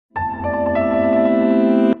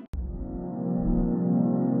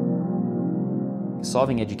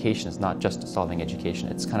solving education is not just solving education,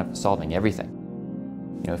 it's kind of solving everything.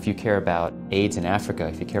 You know, if you care about AIDS in Africa,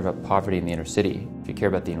 if you care about poverty in the inner city, if you care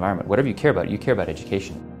about the environment, whatever you care about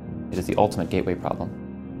education. It is the ultimate gateway problem.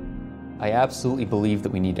 I absolutely believe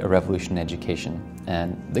that we need a revolution in education,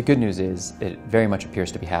 and the good news is it very much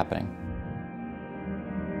appears to be happening.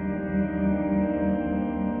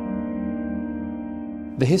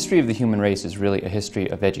 The history of the human race is really a history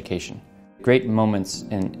of education. Great moments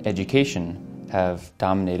in education have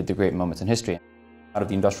dominated the great moments in history. Out of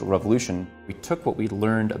the Industrial Revolution, we took what we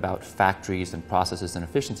learned about factories and processes and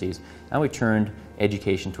efficiencies, and we turned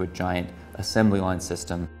education to a giant assembly line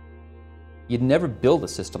system. You'd never build a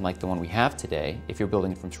system like the one we have today if you're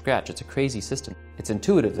building it from scratch. It's a crazy system. It's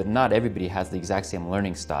intuitive that not everybody has the exact same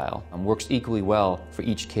learning style and works equally well for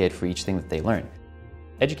each kid, for each thing that they learn.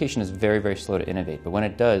 Education is very, very slow to innovate, but when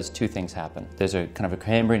it does, two things happen. There's a kind of a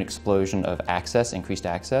Cambrian explosion of access, increased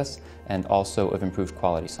access, and also of improved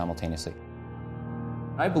quality simultaneously.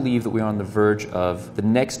 I believe that we are on the verge of the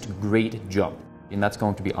next great jump, and that's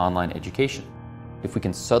going to be online education. If we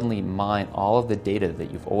can suddenly mine all of the data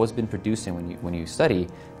that you've always been producing when you study,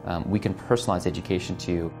 we can personalize education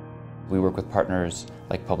to you. We work with partners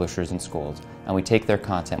like publishers and schools, and we take their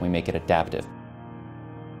content, we make it adaptive.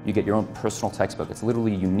 You get your own personal textbook. It's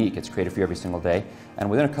literally unique. It's created for you every single day. And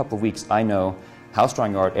within a couple of weeks, I know how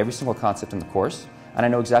strong you are at every single concept in the course, and I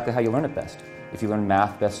know exactly how you learn it best. If you learn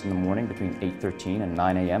math best in the morning between 8:13 and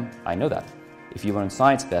 9 a.m., I know that. If you learn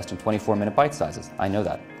science best in 24-minute bite sizes, I know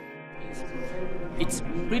that. It's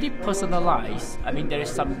pretty personalized. I mean, there is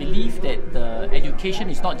some belief that the education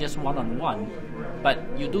is not just one-on-one, but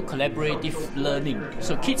you do collaborative learning.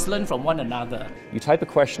 So kids learn from one another. You type a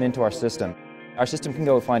question into our system. Our system can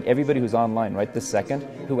go find everybody who's online right this second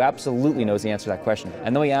who absolutely knows the answer to that question.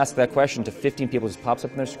 And then we ask that question to 15 people, it just pops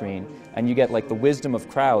up on their screen, and you get like the wisdom of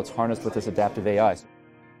crowds harnessed with this adaptive AI.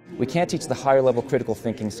 We can't teach the higher level critical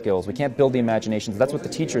thinking skills. We can't build the imaginations. That's what the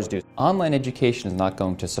teachers do. Online education is not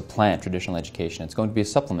going to supplant traditional education. It's going to be a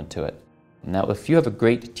supplement to it. Now, if you have a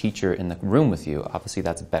great teacher in the room with you, obviously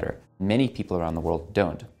that's better. Many people around the world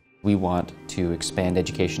don't. We want to expand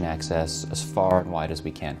education access as far and wide as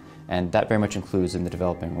we can, and that very much includes in the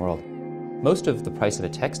developing world. Most of the price of a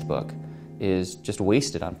textbook is just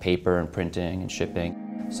wasted on paper and printing and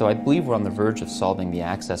shipping. So I believe we're on the verge of solving the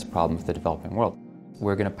access problem for the developing world.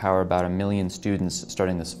 We're going to power about 1 million students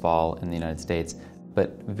starting this fall in the United States,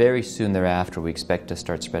 but very soon thereafter we expect to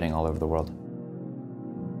start spreading all over the world.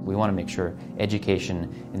 We want to make sure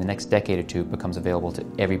education in the next decade or two becomes available to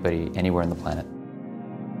everybody anywhere on the planet.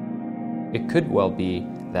 It could well be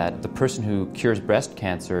that the person who cures breast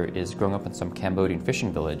cancer is growing up in some Cambodian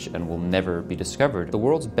fishing village and will never be discovered. The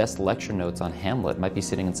world's best lecture notes on Hamlet might be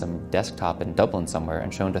sitting in some desktop in Dublin somewhere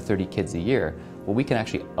and shown to 30 kids a year. Well, we can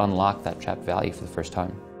actually unlock that trapped value for the first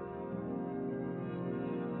time.